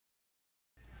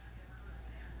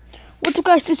What's up,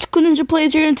 guys? It's Ninja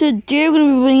Plays here, and today we're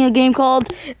going to be playing a game called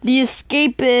The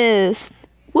Escapists.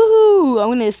 Woohoo! I'm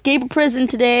going to escape a prison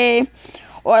today,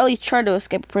 or at least try to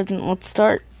escape a prison. Let's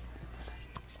start.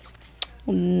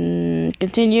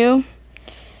 Continue.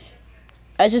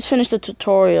 I just finished the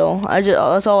tutorial.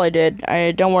 That's all I did.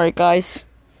 Don't worry, guys.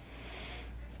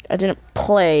 I didn't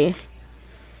play.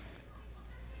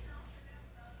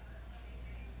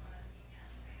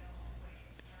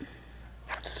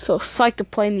 So psyched to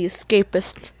play in The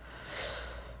Escapist.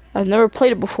 I've never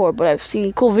played it before, but I've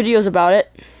seen cool videos about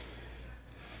it.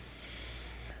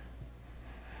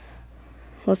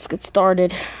 Let's get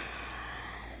started.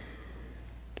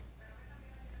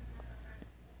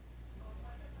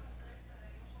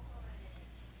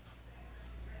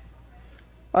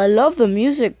 I love the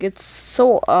music. It's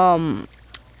so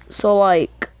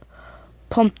like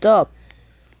pumped up.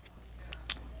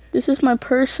 This is my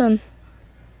person.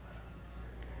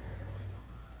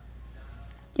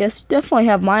 Yes, you definitely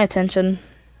have my attention.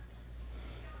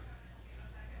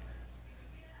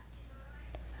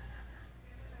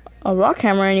 A rock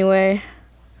hammer, anyway.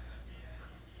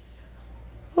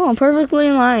 Oh, I'm perfectly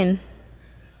in line.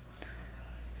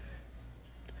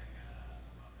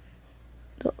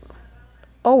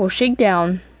 Oh,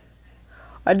 shakedown.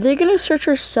 Are they gonna search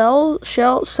her cells?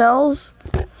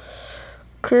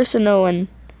 Chris and Owen.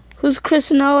 Who's Chris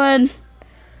and Owen?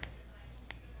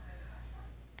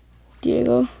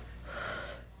 Diego.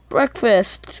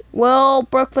 Breakfast. Well,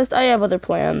 breakfast, I have other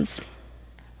plans.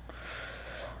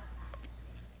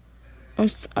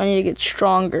 I need to get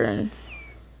stronger.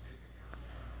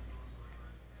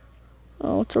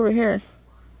 Oh, what's over here?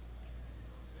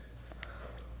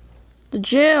 The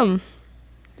gym.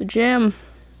 The gym.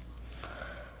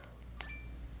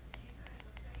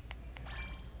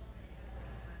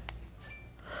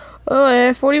 Oh, I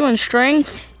have 41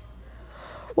 strength.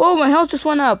 Whoa, my health just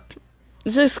went up.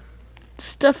 This is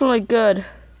definitely good.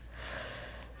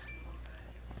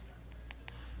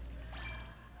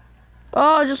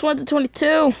 Oh, I just went to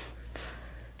 22.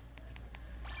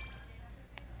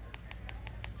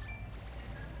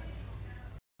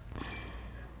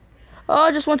 Oh,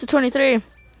 I just went to 23.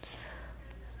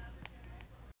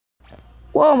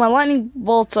 Whoa, my lightning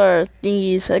bolts are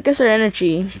thingies. I guess they're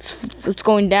energy. It's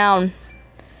going down.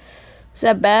 Is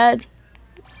that bad?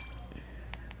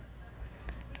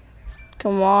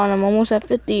 Come on, I'm almost at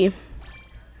 50. I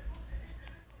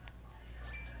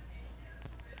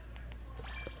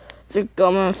think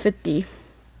I'm at 50.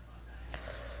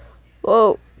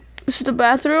 Whoa, this is the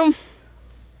bathroom?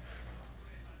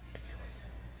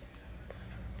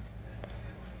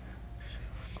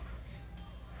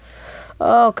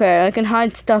 Okay, I can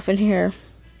hide stuff in here.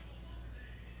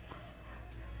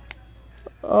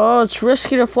 Oh, it's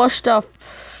risky to flush stuff.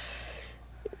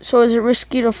 So is it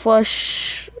risky to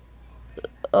flush?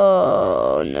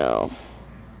 Oh, no.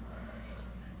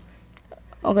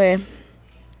 Okay.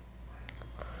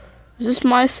 Is this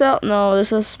my cell? No,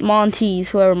 this is Monty's,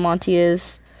 whoever Monty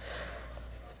is.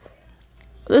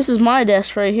 This is my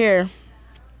desk right here.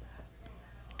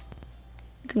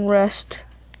 You can rest.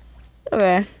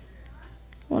 Okay.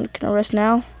 Can I rest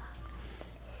now?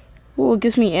 Ooh, it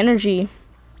gives me energy.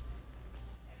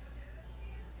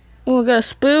 Ooh, I got a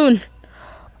spoon.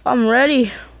 I'm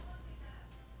ready.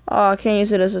 Oh, I can't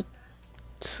use it as a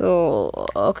tool.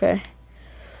 Okay.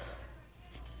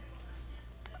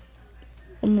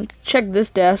 I'm gonna check this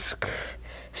desk.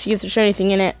 See if there's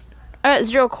anything in it. I got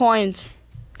 0 coins.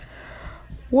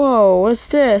 Whoa, what's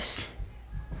this?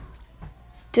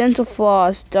 Dental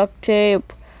floss, duct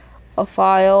tape, a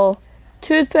file,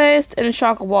 toothpaste, and a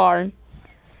chocolate bar.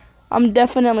 I'm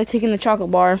definitely taking the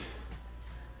chocolate bar.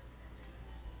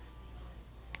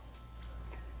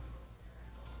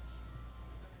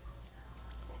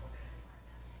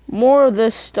 More of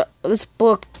this stuff. This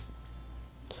book.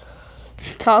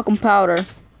 Talcum powder.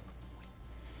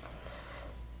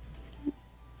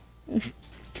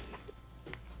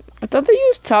 I thought they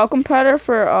used talcum powder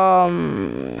for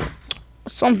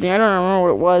something. I don't remember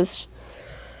what it was.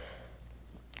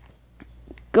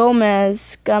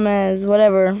 Gomez,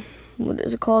 whatever. What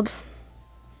is it called?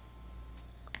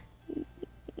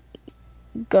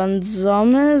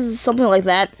 Gonzalez? Something like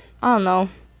that. I don't know.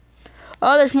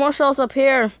 Oh, there's more cells up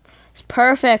here. It's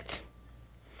perfect.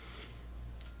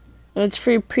 It's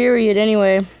free period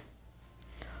anyway.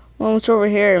 Well, what's over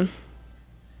here?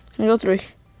 Can I go through?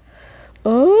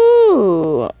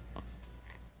 Oh.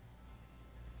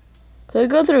 Can I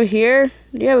go through here?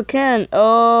 Yeah, we can.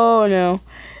 Oh, no.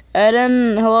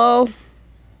 Eden, hello?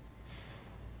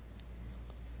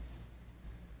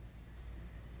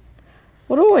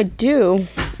 What do I do?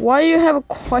 Why do you have a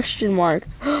question mark?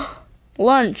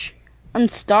 Lunch. I'm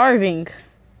starving.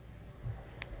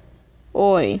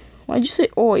 Oi. Why'd you say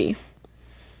oi?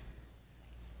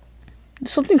 Did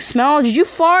something smell? Did you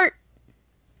fart?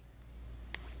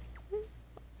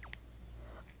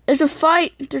 There's a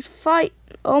fight. There's a fight.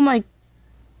 Oh my.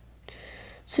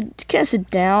 Can't sit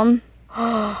down.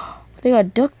 They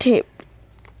got duct tape.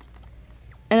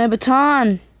 And a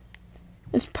baton.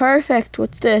 It's perfect.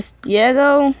 What's this?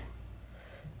 Diego?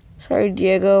 Sorry,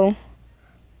 Diego.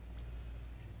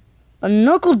 A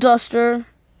knuckle duster?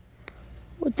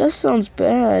 What? That sounds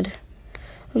bad.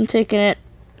 I'm taking it.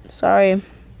 Sorry.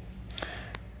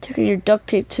 Taking your duct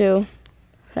tape too.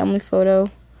 Family photo.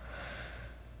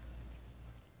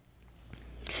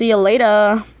 See you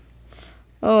later.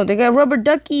 Oh, they got rubber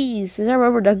duckies. Is that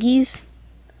rubber duckies?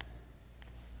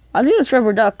 I think it's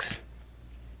rubber ducks.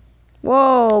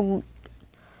 Whoa.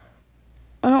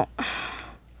 I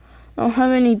don't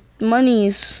have any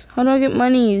monies. How do I get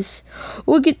monies?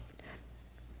 Oh,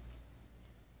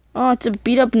 oh, it's a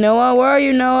beat up Noah. Where are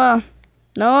you, Noah?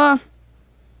 Noah?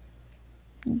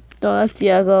 No, that's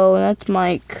Diego. That's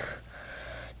Mike.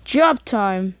 Job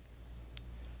time.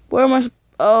 Where am I?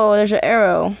 Oh, there's an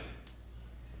arrow.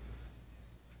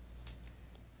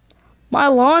 My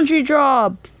laundry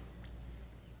job.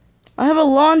 I have a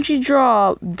laundry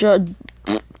job.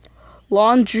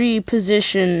 Laundry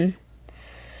position.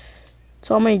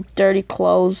 So many dirty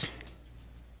clothes.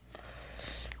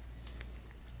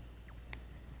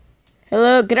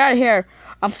 Hello, get out of here.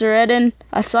 Officer Eden,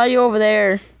 I saw you over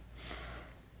there.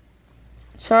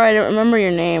 Sorry, I don't remember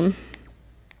your name.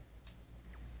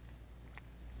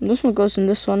 This one goes in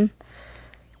this one.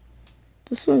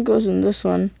 This one goes in this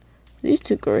one. These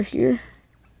two go right here.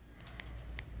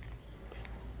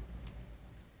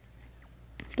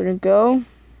 There we go.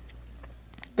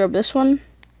 Grab this one.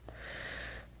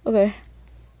 Okay.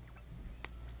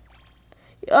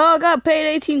 Oh, I got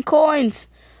paid 18 coins.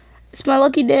 It's my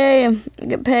lucky day. I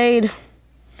get paid.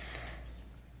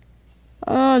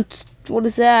 Oh, what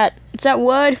is that? Is that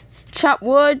wood? Chopped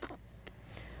wood?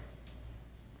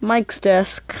 Mike's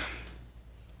desk.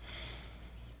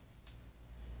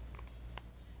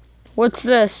 What's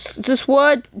this? Is this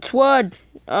wood? It's wood.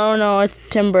 Oh no, it's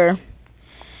timber.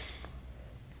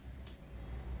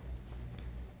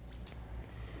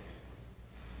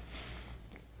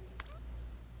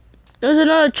 There's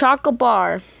another chocolate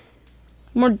bar.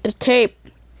 More tape.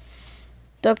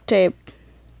 Duct tape.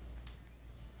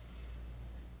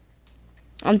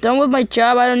 I'm done with my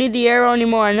job. I don't need the arrow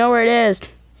anymore. I know where it is.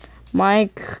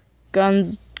 Mike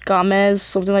Gomez,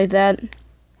 something like that.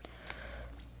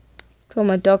 Got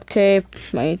my duct tape.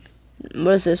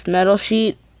 What is this? Metal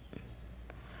sheet.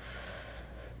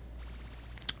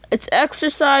 It's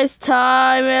exercise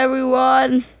time,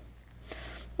 everyone.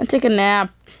 I take a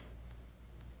nap.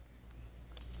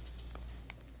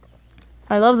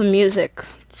 I love the music.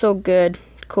 It's so good.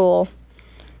 Cool.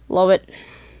 Love it.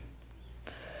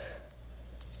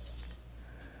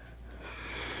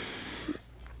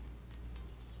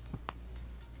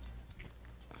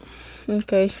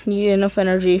 Okay, need enough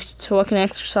energy so I can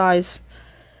exercise.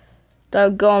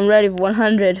 Go, I'm ready for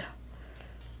 100.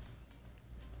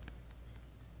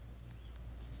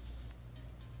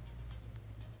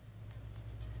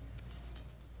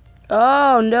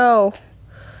 Oh no.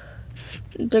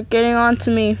 They're getting on to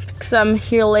me because I'm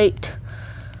here late.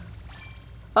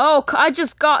 Oh, I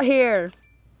just got here.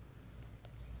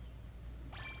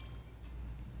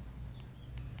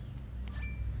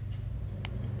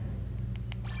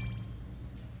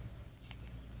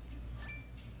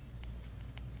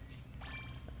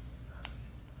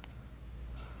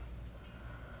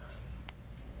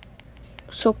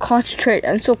 So concentrate.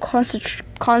 I'm so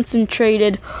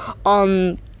concentrated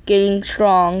on getting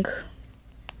strong.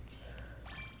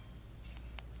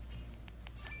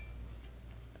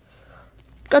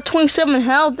 Got 27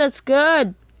 health. That's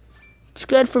good. It's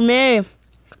good for me.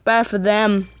 It's bad for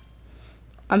them.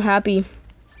 I'm happy.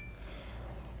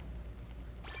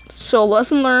 So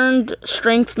lesson learned: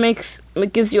 strength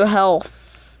gives you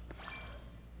health.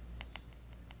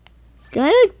 Can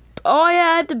I? Oh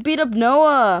yeah, I have to beat up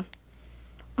Noah.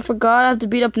 I forgot I have to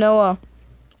beat up Noah.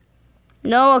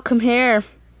 Noah, come here.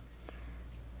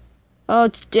 Oh,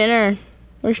 it's dinner.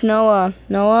 Where's Noah?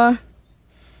 Noah?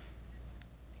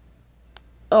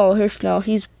 Oh, here's Noah.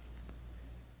 He's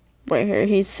right here.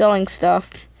 He's selling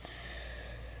stuff.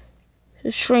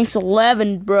 His shrink's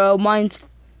 11, bro. Mine's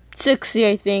 60,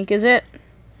 I think. Is it?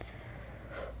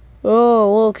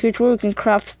 Oh, look. Here's where we can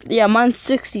craft. Yeah, mine's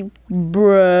 60,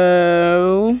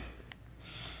 bro.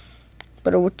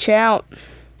 Better watch out.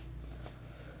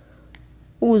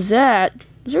 What was that?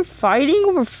 Is there fighting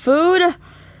over food?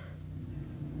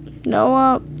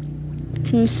 Noah.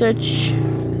 Can you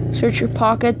search your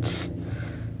pockets?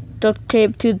 Duct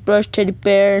tape, toothbrush, teddy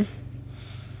bear.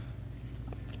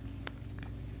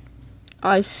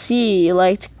 I see, you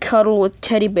like to cuddle with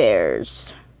teddy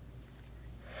bears.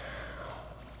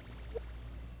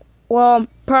 Well, I'm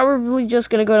probably just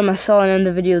gonna go to my cell and end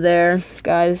the video there,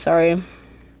 guys. Sorry.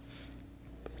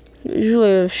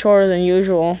 Usually shorter than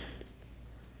usual.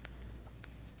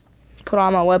 Put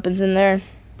all my weapons in there.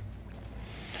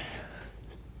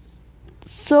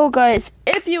 So guys,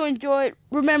 if you enjoyed,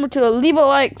 remember to leave a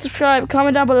like, subscribe,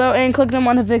 comment down below, and click the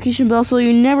notification bell so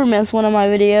you never miss one of my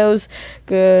videos.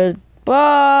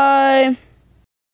 Goodbye.